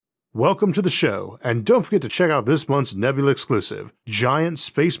Welcome to the show, and don't forget to check out this month's Nebula exclusive, Giant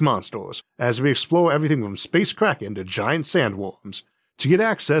Space Monsters, as we explore everything from space kraken to giant sandworms. To get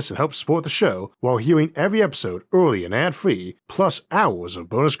access and help support the show while hearing every episode early and ad-free, plus hours of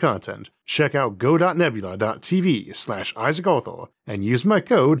bonus content, check out go.nebula.tv/IsaacArthur and use my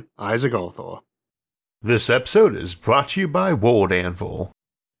code IsaacArthur. This episode is brought to you by World Anvil.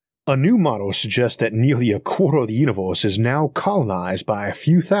 A new model suggests that nearly a quarter of the universe is now colonized by a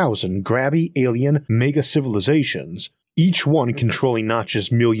few thousand grabby alien mega-civilizations, each one controlling not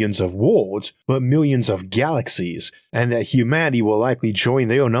just millions of worlds, but millions of galaxies, and that humanity will likely join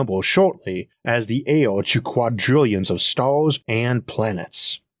their number shortly as the heir to quadrillions of stars and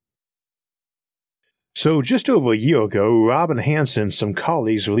planets. So just over a year ago, Robin Hanson and some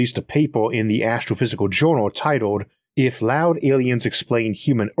colleagues released a paper in the Astrophysical Journal titled, "If Loud Aliens Explain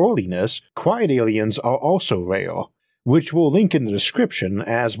Human Earliness, Quiet Aliens Are Also Rare," which we'll link in the description,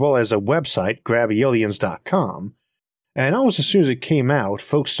 as well as a website, grabbyaliens.com. And almost as soon as it came out,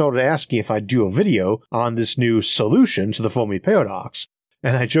 folks started asking if I'd do a video on this new solution to the Fermi Paradox,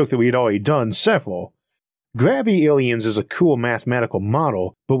 and I joked that we had already done several. Grabby Aliens is a cool mathematical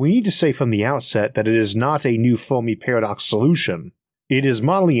model, but we need to say from the outset that it is not a new Fermi Paradox solution. It is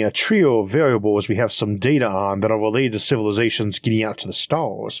modeling a trio of variables we have some data on that are related to civilizations getting out to the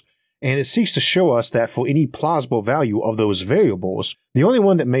stars, and it seeks to show us that for any plausible value of those variables, the only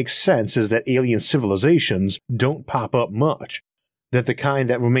one that makes sense is that alien civilizations don't pop up much, that the kind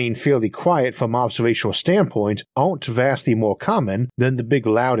that remain fairly quiet from an observational standpoint aren't vastly more common than the big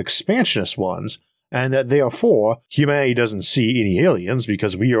loud expansionist ones, and that therefore humanity doesn't see any aliens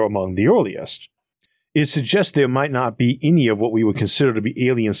because we are among the earliest. It suggests there might not be any of what we would consider to be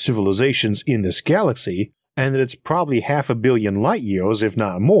alien civilizations in this galaxy, and that it's probably 500 million light years, if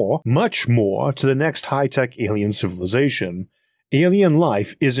not more, much more, to the next high-tech alien civilization. Alien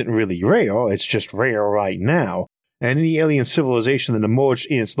life isn't really rare, it's just rare right now, and any alien civilization that emerged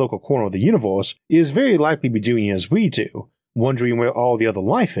in its local corner of the universe is very likely to be doing as we do, wondering where all the other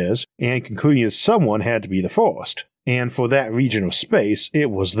life is, and concluding that someone had to be the first. And for that region of space,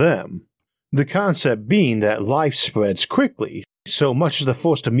 it was them. The concept being that life spreads quickly, so much as the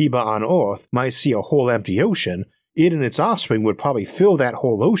first amoeba on Earth might see a whole empty ocean, it and its offspring would probably fill that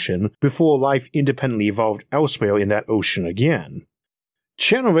whole ocean before life independently evolved elsewhere in that ocean again.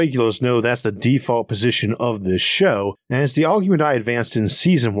 Channel regulars know that's the default position of this show, and it's the argument I advanced in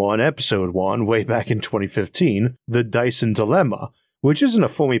Season 1, Episode 1, way back in 2015, The Dyson Dilemma, which isn't a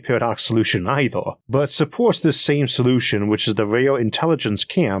Fermi Paradox solution either, but supports this same solution, which is the rare intelligence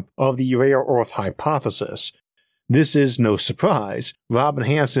camp of the rare Earth hypothesis. This is no surprise. Robin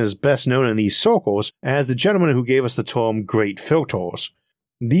Hanson is best known in these circles as the gentleman who gave us the term Great Filters.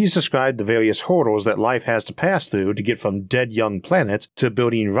 These describe the various hurdles that life has to pass through to get from dead young planets to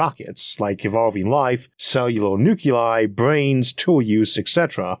building rockets, like evolving life, cellular nuclei, brains, tool use,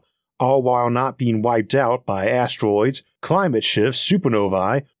 etc., all while not being wiped out by asteroids, climate shifts,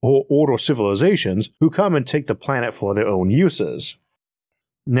 supernovae, or older civilizations who come and take the planet for their own uses.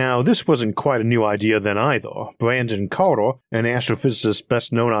 Now, this wasn't quite a new idea then either. Brandon Carter, an astrophysicist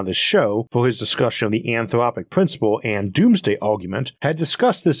best known on this show for his discussion of the anthropic principle and doomsday argument, had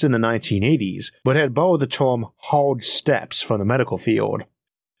discussed this in the 1980s, but had borrowed the term hard steps from the medical field.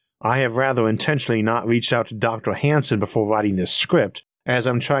 I have rather intentionally not reached out to Dr. Hanson before writing this script, as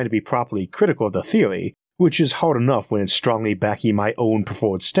I'm trying to be properly critical of the theory, which is hard enough when it's strongly backing my own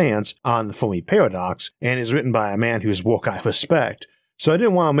preferred stance on the Fermi Paradox, and is written by a man whose work I respect, so I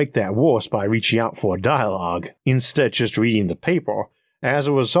didn't want to make that worse by reaching out for a dialogue, instead just reading the paper. As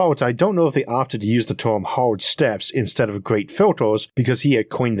a result, I don't know if they opted to use the term hard steps instead of great filters because he had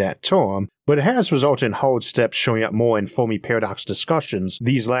coined that term, but it has resulted in hard steps showing up more in Fermi Paradox discussions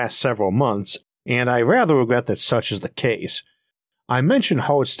these last several months, and I rather regret that such is the case. I mentioned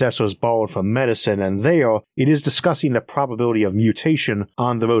hard steps was borrowed from medicine, and there it is discussing the probability of mutation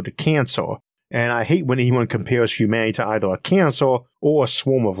on the road to cancer, and I hate when anyone compares humanity to either a cancer or a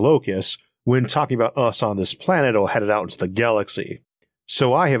swarm of locusts when talking about us on this planet or headed out into the galaxy.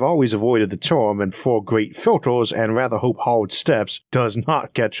 So I have always avoided the term and prefer great filters and rather hope hard steps does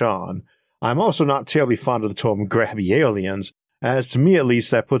not catch on. I'm also not terribly fond of the term grabby aliens, as to me at least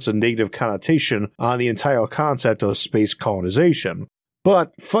that puts a negative connotation on the entire concept of space colonization.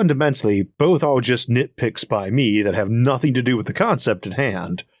 But fundamentally, both are just nitpicks by me that have nothing to do with the concept at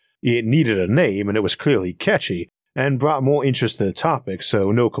hand. It needed a name, and it was clearly catchy, and brought more interest to the topic,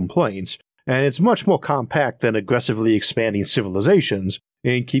 so no complaints, and it's much more compact than aggressively expanding civilizations,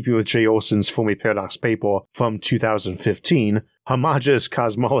 in keeping with Jay Olson's Fermi Paradox paper from 2015, Homogeneous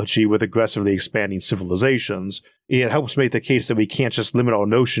Cosmology with Aggressively Expanding Civilizations, It helps make the case that we can't just limit our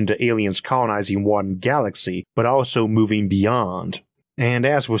notion to aliens colonizing one galaxy, but also moving beyond. And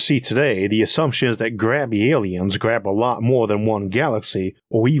as we'll see today, the assumption is that grabby aliens grab a lot more than one galaxy,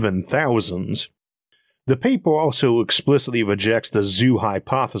 or even thousands. The paper also explicitly rejects the zoo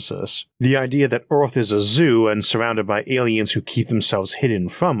hypothesis, the idea that Earth is a zoo and surrounded by aliens who keep themselves hidden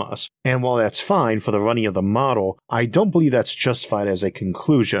from us, and while that's fine for the running of the model, I don't believe that's justified as a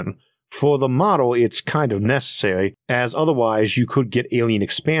conclusion. For the model, it's kind of necessary, as otherwise you could get alien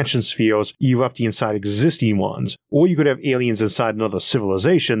expansion spheres erupting inside existing ones, or you could have aliens inside another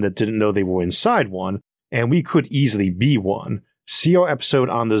civilization that didn't know they were inside one, and we could easily be one. See our episode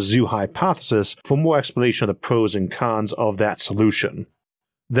on the zoo hypothesis for more explanation of the pros and cons of that solution.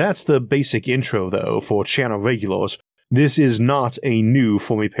 That's the basic intro though for channel regulars. This is not a new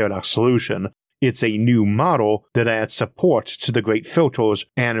Fermi Paradox solution. It's a new model that adds support to the great filters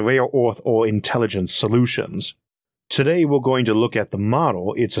and rare earth or intelligence solutions. Today we're going to look at the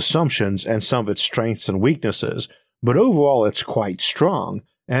model, its assumptions, and some of its strengths and weaknesses, but overall it's quite strong,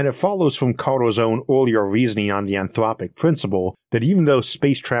 and it follows from Carter's own earlier reasoning on the anthropic principle that even though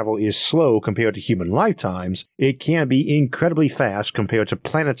space travel is slow compared to human lifetimes, it can be incredibly fast compared to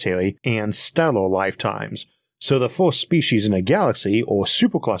planetary and stellar lifetimes. So the first species in a galaxy, or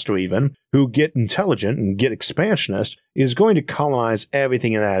supercluster even, who get intelligent and get expansionist is going to colonize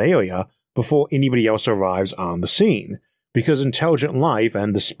everything in that area before anybody else arrives on the scene, because intelligent life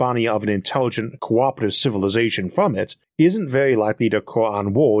and the spawning of an intelligent cooperative civilization from it isn't very likely to occur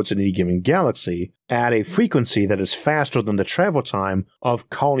on worlds in any given galaxy at a frequency that is faster than the travel time of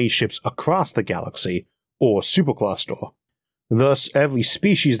colony ships across the galaxy, or supercluster. Thus, every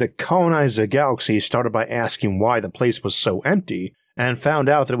species that colonized the galaxy started by asking why the place was so empty, and found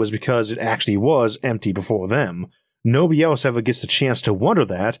out that it was because it actually was empty before them. Nobody else ever gets the chance to wonder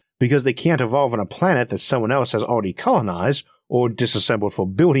that, because they can't evolve on a planet that someone else has already colonized, or disassembled for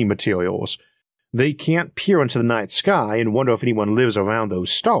building materials. They can't peer into the night sky and wonder if anyone lives around those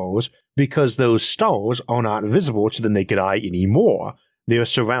stars, because those stars are not visible to the naked eye anymore. They are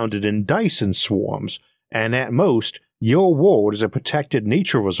surrounded in Dyson swarms, and at most, your world is a protected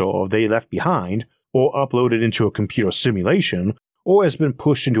nature reserve they left behind, or uploaded into a computer simulation, or has been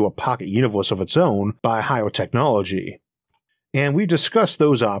pushed into a pocket universe of its own by higher technology. And we've discussed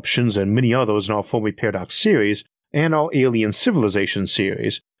those options and many others in our Fermi Paradox series and our Alien Civilization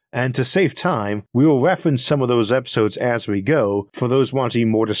series, and to save time, we will reference some of those episodes as we go for those wanting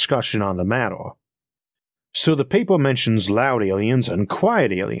more discussion on the matter. So the paper mentions loud aliens and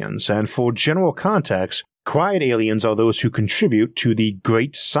quiet aliens, and for general context, quiet aliens are those who contribute to the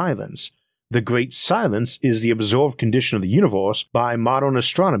Great Silence. The Great Silence is the observed condition of the universe by modern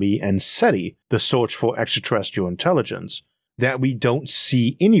astronomy and SETI, the search for extraterrestrial intelligence, that we don't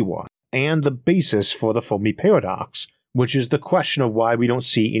see anyone, and the basis for the Fermi Paradox, which is the question of why we don't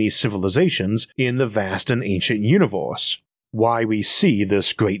see any civilizations in the vast and ancient universe. Why we see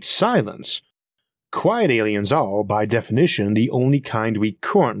this Great Silence. Quiet aliens are, by definition, the only kind we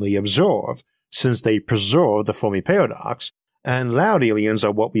currently observe, since they preserve the Fermi Paradox, and loud aliens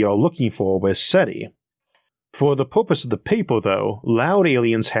are what we are looking for with SETI. For the purpose of the paper, though, loud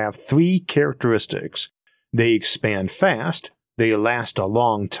aliens have three characteristics. They expand fast, they last a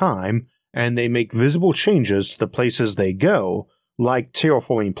long time, and they make visible changes to the places they go, like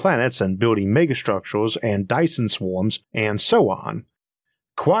terraforming planets and building megastructures and Dyson swarms, and so on.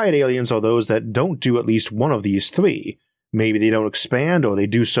 Quiet aliens are those that don't do at least one of these three. Maybe they don't expand, or they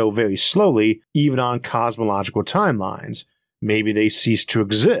do so very slowly, even on cosmological timelines. Maybe they cease to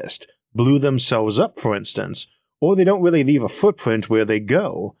exist, blew themselves up for instance, or they don't really leave a footprint where they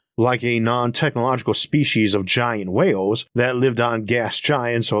go, like a non-technological species of giant whales that lived on gas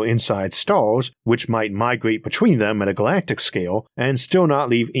giants or inside stars, which might migrate between them at a galactic scale and still not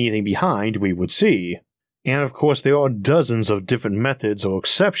leave anything behind we would see. And of course there are dozens of different methods or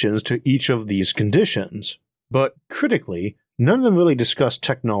exceptions to each of these conditions. But critically, none of them really discuss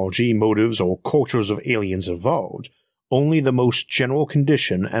technology, motives, or cultures of aliens involved, only the most general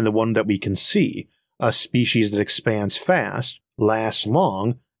condition and the one that we can see, a species that expands fast, lasts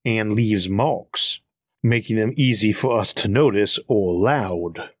long, and leaves marks, making them easy for us to notice or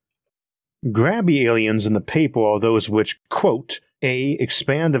loud. Grabby aliens in the paper are those which, quote, A.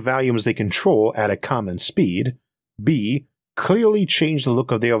 expand the volumes they control at a common speed, B. clearly change the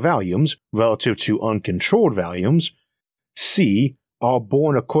look of their volumes relative to uncontrolled volumes, C. are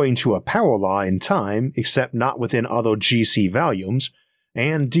born according to a power law in time except not within other GC volumes,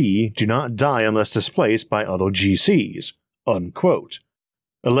 and D. do not die unless displaced by other GCs, unquote.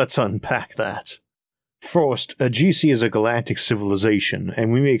 Let's unpack that. First, a GC is a galactic civilization,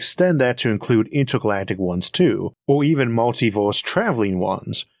 and we may extend that to include intergalactic ones too, or even multiverse traveling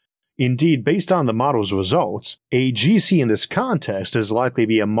ones. Indeed, based on the model's results, a GC in this context is likely to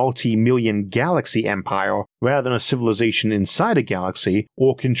be a multi-million galaxy empire rather than a civilization inside a galaxy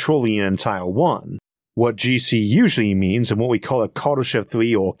or controlling an entire one. What GC usually means in what we call a Kardashev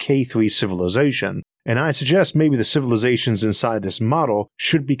 3 or K3 civilization, and I suggest maybe the civilizations inside this model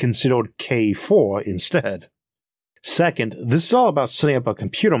should be considered K4 instead. Second, this is all about setting up a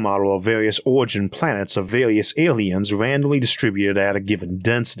computer model of various origin planets of various aliens randomly distributed at a given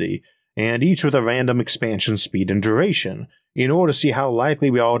density, and each with a random expansion speed and duration, in order to see how likely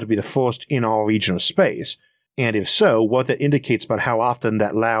we are to be the first in our region of space, and if so, what that indicates about how often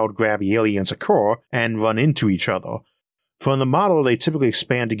that loud, grabby aliens occur and run into each other. From the model, they typically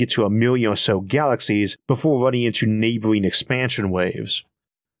expand to get to 1 million or so galaxies before running into neighboring expansion waves.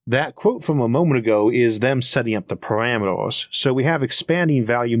 That quote from a moment ago is them setting up the parameters, so we have expanding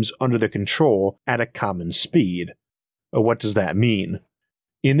volumes under their control at a common speed. What does that mean?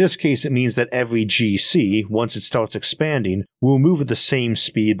 In this case, it means that every GC, once it starts expanding, will move at the same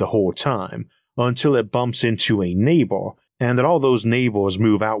speed the whole time, until it bumps into a neighbor, and that all those neighbors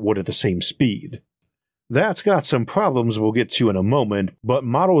move outward at the same speed. That's got some problems we'll get to in a moment, but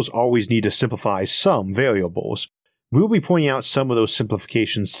models always need to simplify some variables. We'll be pointing out some of those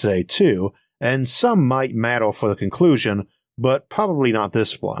simplifications today too, and some might matter for the conclusion, but probably not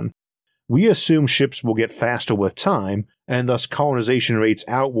this one. We assume ships will get faster with time, and thus colonization rates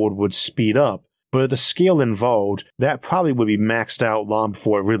outward would speed up, but at the scale involved, that probably would be maxed out long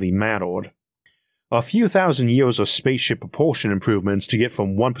before it really mattered. A few thousand years of spaceship propulsion improvements to get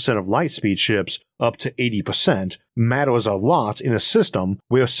from 1% of light speed ships up to 80% matters a lot in a system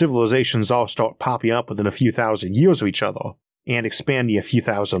where civilizations all start popping up within a few thousand years of each other, and expanding a few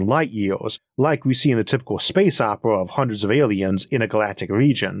thousand light years, like we see in the typical space opera of hundreds of aliens in a galactic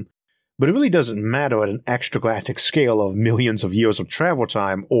region. But it really doesn't matter at an extragalactic scale of millions of years of travel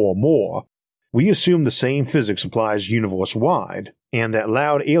time or more. We assume the same physics applies universe-wide, and that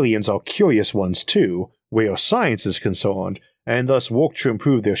loud aliens are curious ones too, where science is concerned, and thus work to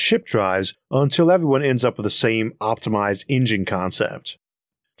improve their ship drives until everyone ends up with the same optimized engine concept.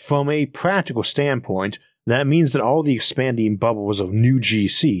 From a practical standpoint, that means that all the expanding bubbles of new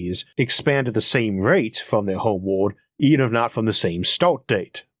GCs expand at the same rate from their homeworld, even if not from the same start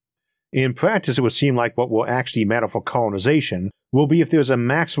date. In practice, it would seem like what will actually matter for colonization will be if there's a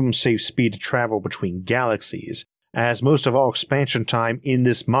maximum safe speed to travel between galaxies, as most of our expansion time in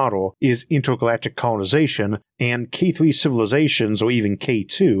this model is intergalactic colonization, and K3 civilizations, or even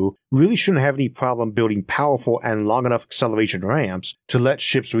K2, really shouldn't have any problem building powerful and long enough acceleration ramps to let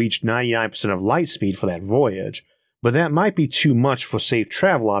ships reach 99% of light speed for that voyage, but that might be too much for safe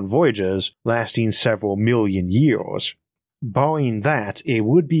travel on voyages lasting several million years. Barring that, it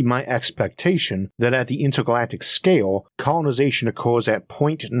would be my expectation that at the intergalactic scale, colonization occurs at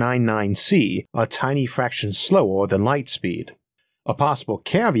 0.99c, a tiny fraction slower than light speed. A possible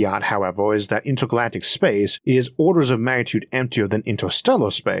caveat, however, is that intergalactic space is orders of magnitude emptier than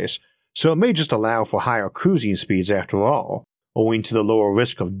interstellar space, so it may just allow for higher cruising speeds after all, owing to the lower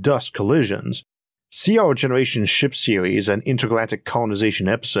risk of dust collisions. See our Generation Ship series and intergalactic colonization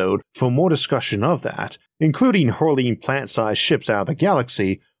episode for more discussion of that, including hurling planet-sized ships out of the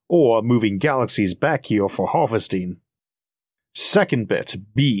galaxy or moving galaxies back here for harvesting. Second bit,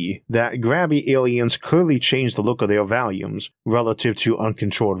 B, that grabby aliens clearly change the look of their volumes relative to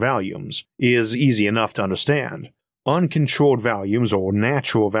uncontrolled volumes, is easy enough to understand. Uncontrolled volumes, or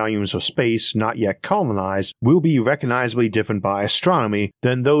natural volumes of space not yet colonized, will be recognizably different by astronomy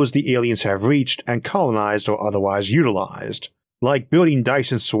than those the aliens have reached and colonized or otherwise utilized. Like building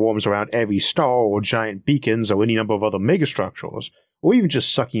Dyson swarms around every star or giant beacons or any number of other megastructures, or even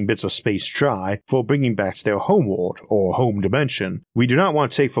just sucking bits of space dry for bringing back to their homeworld or home dimension, we do not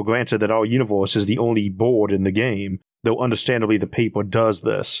want to take for granted that our universe is the only board in the game, though understandably the paper does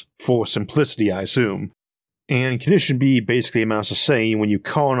this, for simplicity I assume. And Condition B basically amounts to saying when you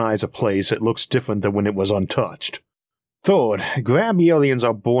colonize a place it looks different than when it was untouched. Third, grabby aliens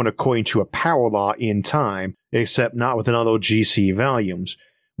are born according to a power law in time, except not with another GC volumes,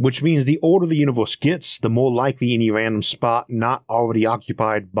 which means the older the universe gets, the more likely any random spot not already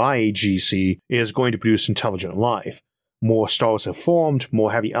occupied by a GC is going to produce intelligent life. More stars have formed,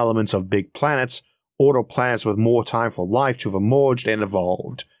 more heavy elements of big planets, older planets with more time for life to have emerged and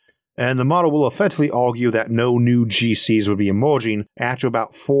evolved. And the model will effectively argue that no new GCs would be emerging after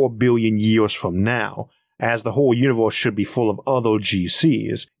about 4 billion years from now, as the whole universe should be full of other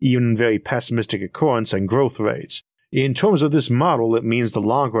GCs, even in very pessimistic occurrence and growth rates, In terms of this model, it means the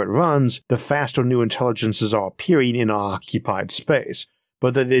longer it runs, the faster new intelligences are appearing in our occupied space,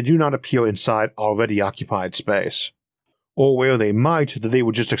 but that they do not appear inside already occupied space. Or where they might, that they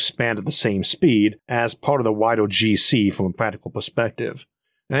would just expand at the same speed as part of the wider GC from a practical perspective.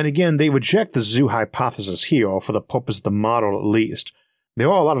 And again, they reject the zoo hypothesis here for the purpose of the model at least. There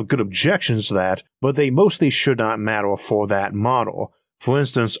are a lot of good objections to that, but they mostly should not matter for that model. For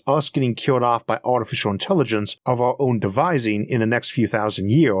instance, us getting killed off by artificial intelligence of our own devising in the next few thousand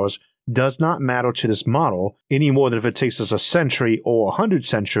years does not matter to this model any more than if it takes us a century or 100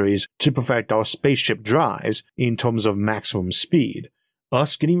 centuries to perfect our spaceship drives in terms of maximum speed.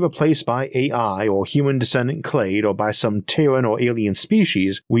 Us getting replaced by AI or human descendant clade or by some Terran or alien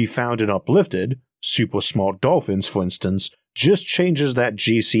species we found and uplifted, super smart dolphins for instance, just changes that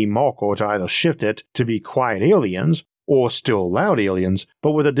GC marker to either shift it to be quiet aliens or still loud aliens,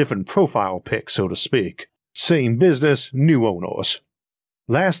 but with a different profile pic, so to speak. Same business, new owners.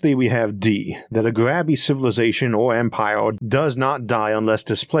 Lastly, we have D, that a grabby civilization or empire does not die unless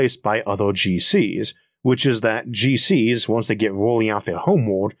displaced by other GCs, which is that GCs, once they get rolling off their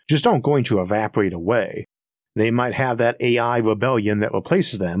homeworld, just aren't going to evaporate away. They might have that AI rebellion that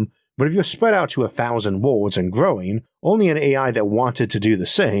replaces them, but if you're spread out to 1,000 worlds and growing, only an AI that wanted to do the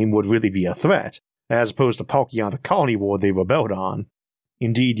same would really be a threat, as opposed to parking on the colony world they rebelled on.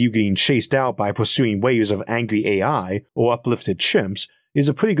 Indeed, you getting chased out by pursuing waves of angry AI or uplifted chimps is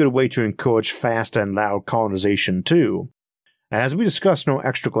a pretty good way to encourage fast and loud colonization too. As we discussed in our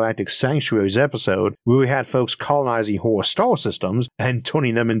Extragalactic Sanctuaries episode, where we had folks colonizing whole star systems and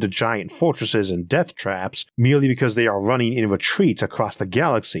turning them into giant fortresses and death traps merely because they are running in retreat across the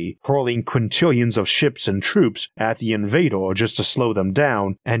galaxy, hurling quintillions of ships and troops at the invader just to slow them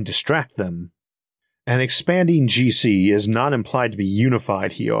down and distract them. An expanding GC is not implied to be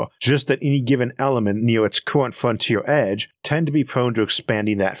unified here, just that any given element near its current frontier edge tend to be prone to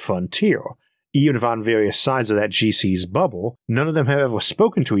expanding that frontier. Even if on various sides of that GC's bubble, none of them have ever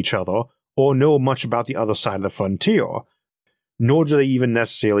spoken to each other or know much about the other side of the frontier, nor do they even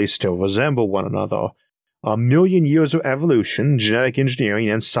necessarily still resemble one another. 1,000,000 years of evolution, genetic engineering,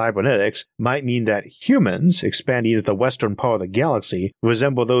 and cybernetics might mean that humans, expanding into the western part of the galaxy,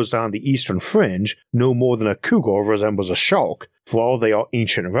 resemble those on the eastern fringe no more than a cougar resembles a shark, for all they are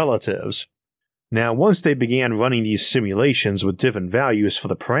ancient relatives. Now, once they began running these simulations with different values for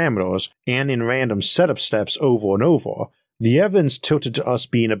the parameters and in random setup steps over and over, the evidence tilted to us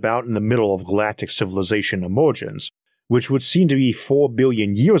being about in the middle of galactic civilization emergence, which would seem to be 4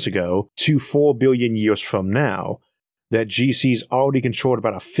 billion years ago to 4 billion years from now, that GCs already controlled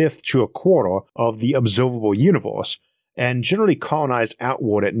about 1/5 to 1/4 of the observable universe, and generally colonized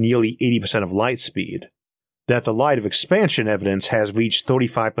outward at nearly 80% of light speed. That the light of expansion evidence has reached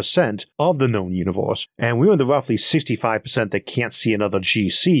 35% of the known universe, and we're in the roughly 65% that can't see another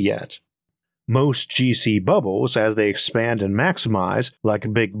GC yet. Most GC bubbles, as they expand and maximize, like a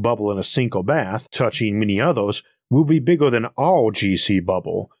big bubble in a sink or bath, touching many others, will be bigger than our GC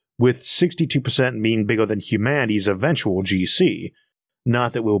bubble, with 62% being bigger than humanity's eventual GC.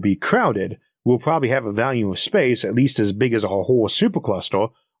 Not that we'll be crowded, we'll probably have a volume of space at least as big as our whole supercluster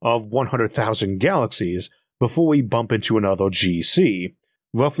of 100,000 galaxies before we bump into another GC.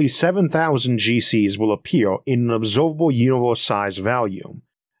 Roughly 7,000 GCs will appear in an observable universe-size volume.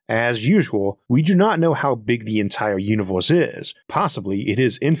 As usual, we do not know how big the entire universe is. Possibly it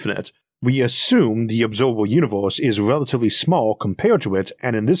is infinite. We assume the observable universe is relatively small compared to it,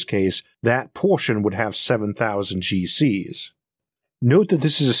 and in this case, that portion would have 7,000 GCs. Note that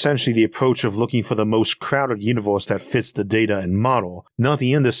this is essentially the approach of looking for the most crowded universe that fits the data and model. Nothing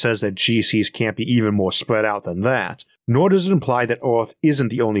in this says that GCs can't be even more spread out than that, nor does it imply that Earth isn't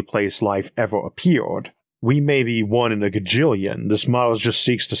the only place life ever appeared. We may be 1 in a gajillion. This model just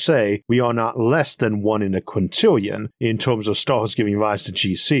seeks to say we are not less than 1 in a quintillion in terms of stars giving rise to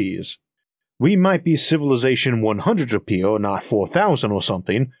GCs. We might be civilization 100 appear, not 4,000 or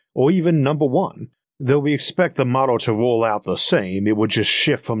something, or even number 1. Though we expect the model to roll out the same, it would just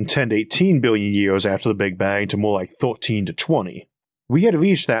shift from 10 to 18 billion years after the Big Bang to more like 13 to 20. We had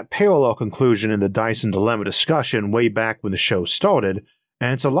reached that parallel conclusion in the Dyson Dilemma discussion way back when the show started,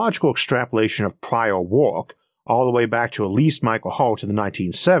 and it's a logical extrapolation of prior work, all the way back to at least Michael Hart in the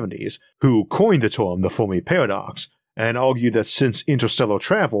 1970s, who coined the term the Fermi Paradox, and argued that since interstellar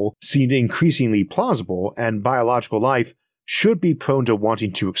travel seemed increasingly plausible and biological life should be prone to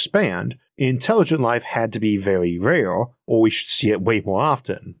wanting to expand, intelligent life had to be very rare, or we should see it way more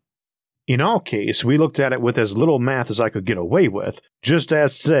often. In our case, we looked at it with as little math as I could get away with, just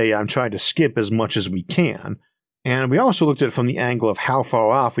as today I'm trying to skip as much as we can, and we also looked at it from the angle of how far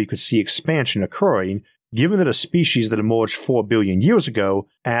off we could see expansion occurring given that a species that emerged 4 billion years ago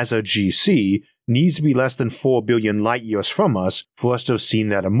as a GC needs to be less than 4 billion light years from us for us to have seen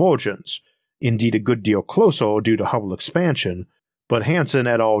that emergence, indeed a good deal closer due to Hubble expansion, but Hansen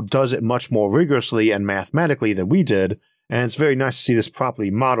et al. Does it much more rigorously and mathematically than we did, and it's very nice to see this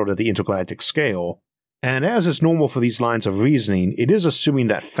properly modeled at the intergalactic scale. And as is normal for these lines of reasoning, it is assuming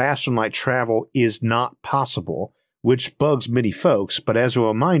that faster-than-light travel is not possible, which bugs many folks, but as a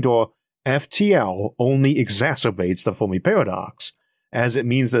reminder, FTL only exacerbates the Fermi paradox, as it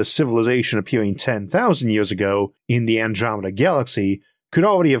means that a civilization appearing 10,000 years ago in the Andromeda Galaxy could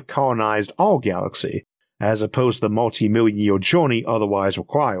already have colonized our galaxy, as opposed to the multi-million-year journey otherwise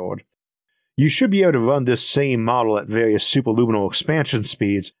required. You should be able to run this same model at various superluminal expansion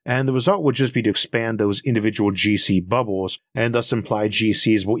speeds, and the result would just be to expand those individual GC bubbles, and thus imply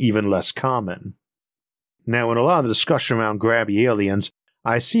GCs were even less common. Now, in a lot of the discussion around grabby aliens,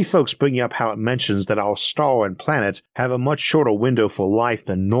 I see folks bringing up how it mentions that our star and planet have a much shorter window for life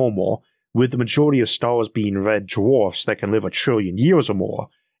than normal, with the majority of stars being red dwarfs that can live 1 trillion years or more,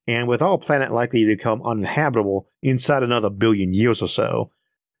 and with our planet likely to become uninhabitable inside another billion years or so.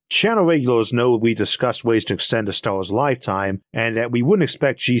 Channel regulars know we discussed ways to extend a star's lifetime, and that we wouldn't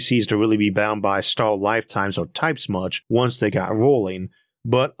expect GCs to really be bound by star lifetimes or types much once they got rolling,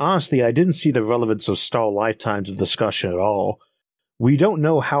 but honestly I didn't see the relevance of star lifetimes in the discussion at all. We don't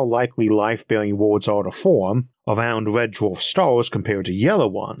know how likely life-bearing worlds are to form around red dwarf stars compared to yellow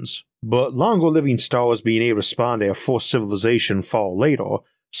ones, but longer-living stars being able to spawn their first civilization far later,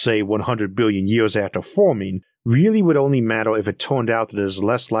 say 100 billion years after forming, really would only matter if it turned out that it is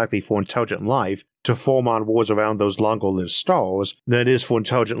less likely for intelligent life to form on worlds around those longer-lived stars than it is for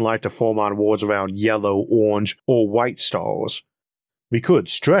intelligent life to form on worlds around yellow, orange, or white stars. We could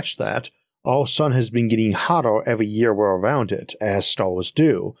stretch that. Our sun has been getting hotter every year we're around it, as stars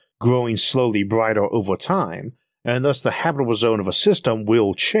do, growing slowly brighter over time, and thus the habitable zone of a system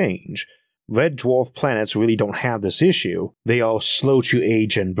will change. Red dwarf planets really don't have this issue. They are slow to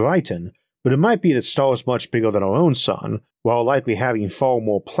age and brighten, but it might be that stars much bigger than our own sun, while likely having far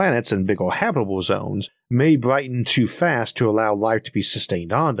more planets and bigger habitable zones, may brighten too fast to allow life to be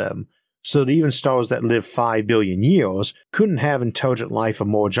sustained on them, so that even stars that live 5 billion years couldn't have intelligent life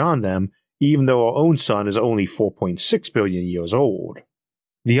emerge on them, even though our own sun is only 4.6 billion years old.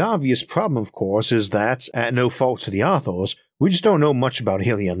 The obvious problem, of course, is that, at no fault to the authors, we just don't know much about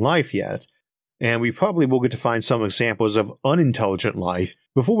alien life yet, and we probably will get to find some examples of unintelligent life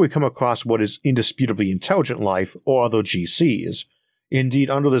before we come across what is indisputably intelligent life or other GCs. Indeed,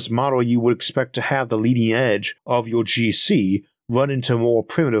 under this model you would expect to have the leading edge of your GC run into more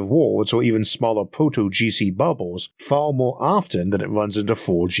primitive worlds or even smaller proto-GC bubbles far more often than it runs into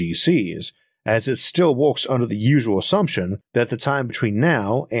full GCs, as it still works under the usual assumption that the time between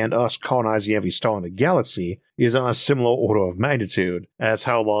now and us colonizing every star in the galaxy is on a similar order of magnitude as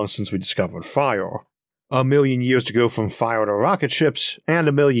how long since we discovered fire. 1 million years to go from fire to rocket ships, and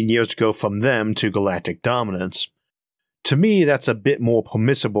 1 million years to go from them to galactic dominance. To me, that's a bit more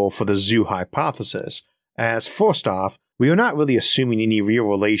permissible for the zoo hypothesis, as first off, we are not really assuming any real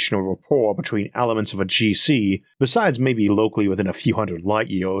relation or rapport between elements of a GC besides maybe locally within a few hundred light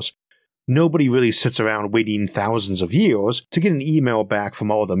years. Nobody really sits around waiting thousands of years to get an email back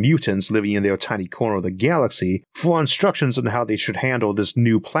from all the mutants living in their tiny corner of the galaxy for instructions on how they should handle this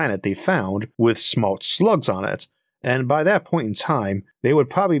new planet they found with smart slugs on it, and by that point in time, they would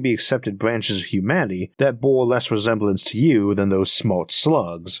probably be accepted branches of humanity that bore less resemblance to you than those smart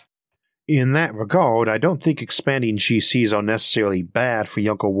slugs. In that regard, I don't think expanding GCs are necessarily bad for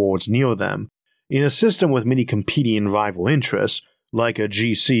younger worlds near them. In a system with many competing and rival interests, like a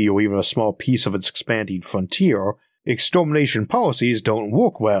GC or even a small piece of its expanding frontier, extermination policies don't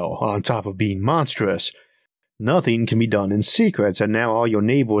work well on top of being monstrous. Nothing can be done in secret, and now all your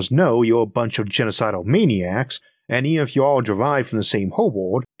neighbors know you're a bunch of genocidal maniacs, and even if you're all derived from the same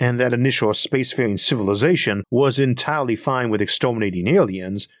homeworld, and that initial spacefaring civilization was entirely fine with exterminating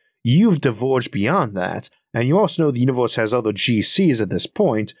aliens, you've diverged beyond that, and you also know the universe has other GCs at this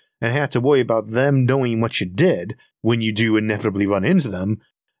point, and have to worry about them knowing what you did when you do inevitably run into them,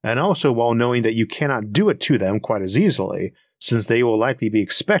 and also while knowing that you cannot do it to them quite as easily, since they will likely be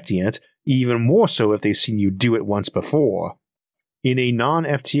expecting it, even more so if they've seen you do it once before. In a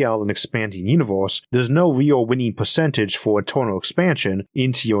non-FTL and expanding universe, there's no real winning percentage for eternal expansion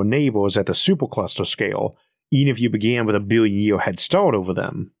into your neighbors at the supercluster scale, even if you began with a billion-year head start over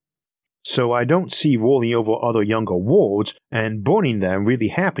them. So I don't see rolling over other younger worlds and burning them really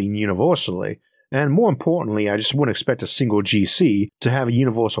happening universally, and more importantly, I just wouldn't expect a single GC to have a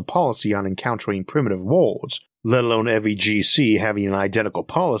universal policy on encountering primitive worlds, let alone every GC having an identical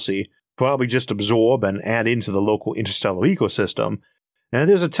policy, probably just absorb and add into the local interstellar ecosystem, and if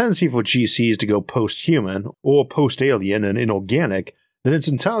there's a tendency for GCs to go post-human or post-alien and inorganic, then it's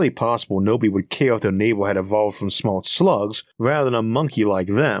entirely possible nobody would care if their neighbor had evolved from small slugs rather than a monkey like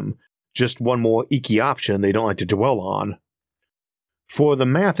them, just one more icky option they don't like to dwell on. For the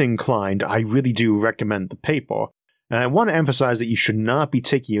math inclined, I really do recommend the paper, and I want to emphasize that you should not be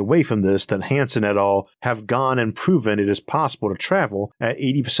taking away from this that Hansen et al. Have gone and proven it is possible to travel at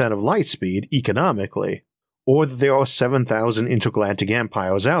 80% of light speed economically, or that there are 7,000 intergalactic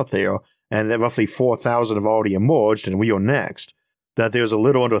empires out there, and that roughly 4,000 have already emerged and we are next, that there's a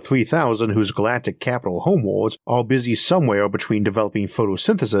little under 3,000 whose galactic capital homeworlds are busy somewhere between developing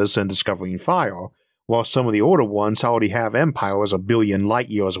photosynthesis and discovering fire, while some of the older ones already have empires a billion light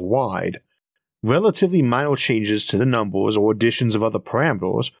years wide. Relatively minor changes to the numbers or additions of other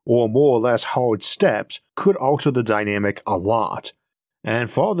parameters, or more or less hard steps, could alter the dynamic a lot. And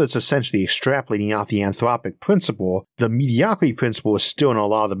for all that's essentially extrapolating out the anthropic principle, the mediocrity principle is still in a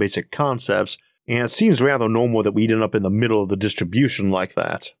lot of the basic concepts, and it seems rather normal that we'd end up in the middle of the distribution like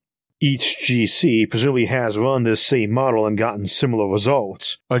that. Each GC presumably has run this same model and gotten similar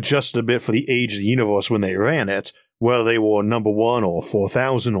results, adjusted a bit for the age of the universe when they ran it, whether they were number 1 or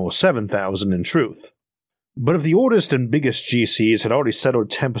 4,000 or 7,000 in truth. But if the oldest and biggest GCs had already settled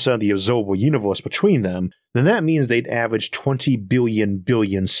 10% of the observable universe between them, then that means they'd average 20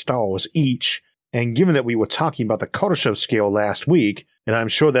 billion stars each, and given that we were talking about the Kardashev scale last week, and I'm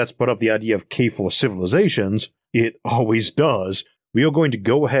sure that's brought up the idea of K4 civilizations, it always does, we are going to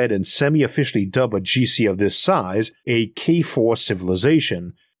go ahead and semi-officially dub a GC of this size a K4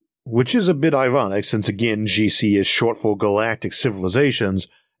 civilization, which is a bit ironic since again GC is short for Galactic Civilizations,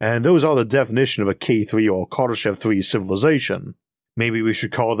 and those are the definition of a K3 or Kardashev 3 civilization. Maybe we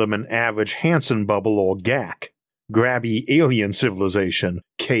should call them an average Hansen bubble or GAC. Grabby Alien Civilization,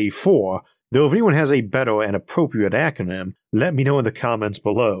 K4, though if anyone has a better and appropriate acronym, let me know in the comments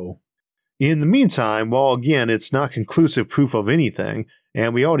below. In the meantime, while again it's not conclusive proof of anything,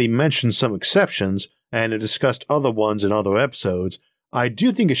 and we already mentioned some exceptions, and have discussed other ones in other episodes, I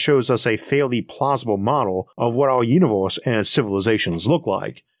do think it shows us a fairly plausible model of what our universe and civilizations look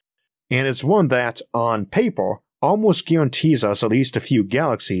like. And it's one that, on paper, almost guarantees us at least a few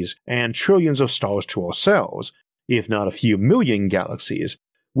galaxies and trillions of stars to ourselves, if not a few million galaxies,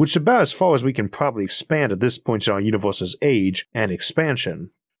 which is about as far as we can probably expand at this point in our universe's age and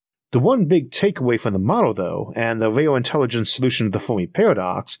expansion. The one big takeaway from the model, though, and the very intelligent solution to the Fermi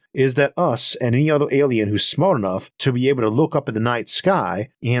paradox, is that us and any other alien who's smart enough to be able to look up at the night sky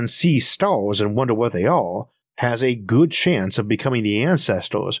and see stars and wonder what they are, has a good chance of becoming the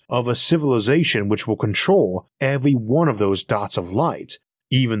ancestors of a civilization which will control every one of those dots of light,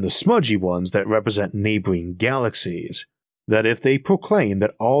 even the smudgy ones that represent neighboring galaxies. That if they proclaim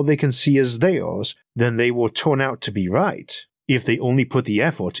that all they can see is theirs, then they will turn out to be right, if they only put the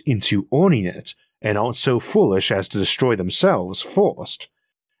effort into earning it, and aren't so foolish as to destroy themselves first.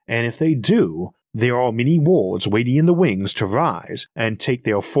 And if they do, there are many worlds waiting in the wings to rise and take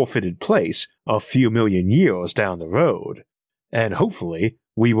their forfeited place a few million years down the road. And hopefully,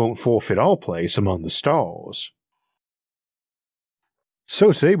 we won't forfeit our place among the stars.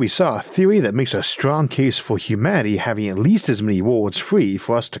 So today we saw a theory that makes a strong case for humanity having at least as many worlds free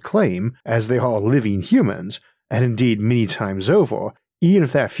for us to claim as there are living humans, and indeed many times over, even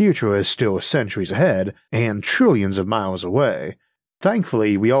if that future is still centuries ahead and trillions of miles away.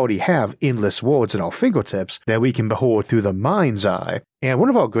 Thankfully, we already have endless worlds at our fingertips that we can behold through the mind's eye, and one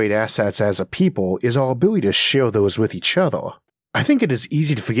of our great assets as a people is our ability to share those with each other. I think it is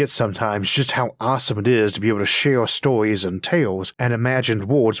easy to forget sometimes just how awesome it is to be able to share stories and tales and imagined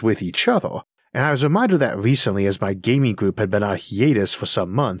worlds with each other, and I was reminded of that recently as my gaming group had been on hiatus for some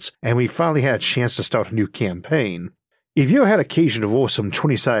months, and we finally had a chance to start a new campaign. If you ever had occasion to roll some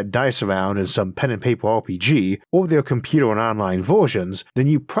 20-sided dice around in some pen and paper RPG, or their computer and online versions, then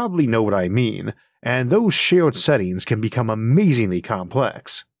you probably know what I mean, and those shared settings can become amazingly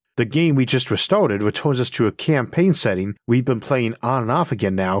complex. The game we just restarted returns us to a campaign setting we've been playing on and off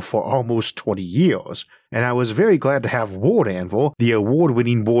again now for almost 20 years, and I was very glad to have Word Anvil, the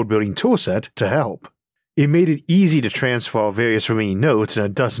award-winning board-building toolset, to help. It made it easy to transfer various remaining notes in a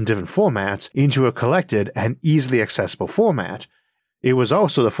dozen different formats into a collected and easily accessible format. It was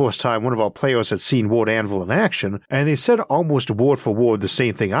also the first time one of our players had seen Word Anvil in action, and they said almost word for word the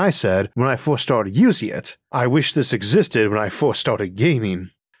same thing I said when I first started using it. I wish this existed when I first started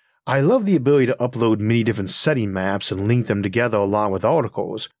gaming. I love the ability to upload many different setting maps and link them together along with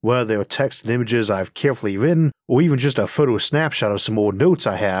articles, whether they're text and images I've carefully written, or even just a photo snapshot of some old notes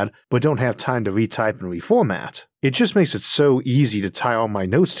I had but don't have time to retype and reformat. It just makes it so easy to tie all my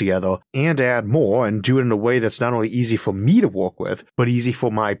notes together and add more and do it in a way that's not only easy for me to work with, but easy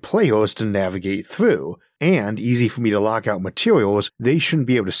for my players to navigate through, and easy for me to lock out materials they shouldn't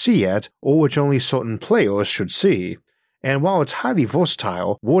be able to see yet or which only certain players should see. And while it's highly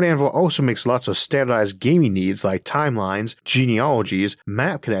versatile, Word Anvil also makes lots of standardized gaming needs like timelines, genealogies,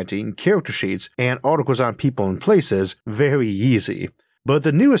 map connecting, character sheets, and articles on people and places very easy. But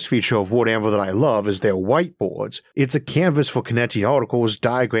the newest feature of Word Anvil that I love is their whiteboards. It's a canvas for connecting articles,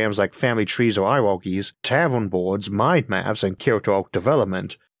 diagrams like family trees or hierarchies, tavern boards, mind maps, and character arc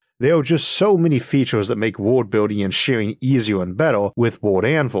development. There are just so many features that make word building and sharing easier and better with Word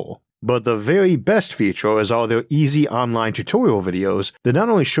Anvil. But the very best feature is all their easy online tutorial videos that not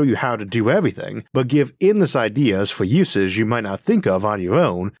only show you how to do everything, but give endless ideas for uses you might not think of on your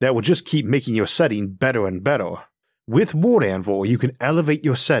own that will just keep making your setting better and better. With Word Anvil, you can elevate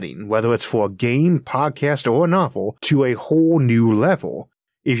your setting, whether it's for a game, podcast, or a novel, to a whole new level.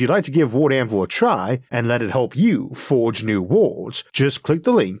 If you'd like to give Word Anvil a try and let it help you forge new worlds, just click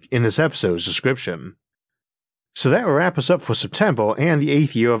the link in this episode's description. So that will wrap us up for September and the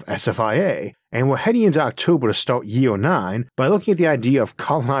 8th year of SFIA, and we're heading into October to start year 9 by looking at the idea of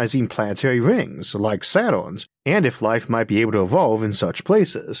colonizing planetary rings, like Saturn's, and if life might be able to evolve in such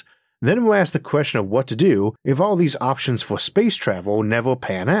places. Then we'll ask the question of what to do if all these options for space travel never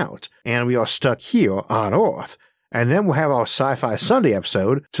pan out, and we are stuck here on Earth. And then we'll have our Sci-Fi Sunday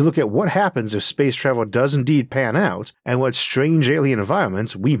episode to look at what happens if space travel does indeed pan out, and what strange alien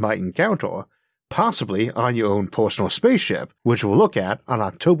environments we might encounter. Possibly on your own personal spaceship, which we'll look at on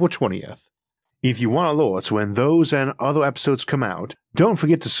October 20th. If you want alerts when those and other episodes come out, don't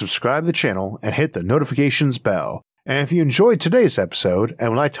forget to subscribe to the channel and hit the notifications bell. And if you enjoyed today's episode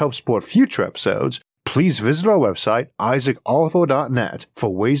and would like to help support future episodes, please visit our website, isaacarthur.net,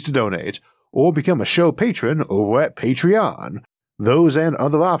 for ways to donate, or become a show patron over at Patreon. Those and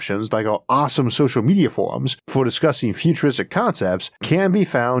other options, like our awesome social media forums for discussing futuristic concepts, can be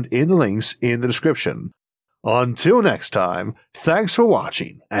found in the links in the description. Until next time, thanks for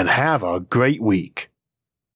watching and have a great week.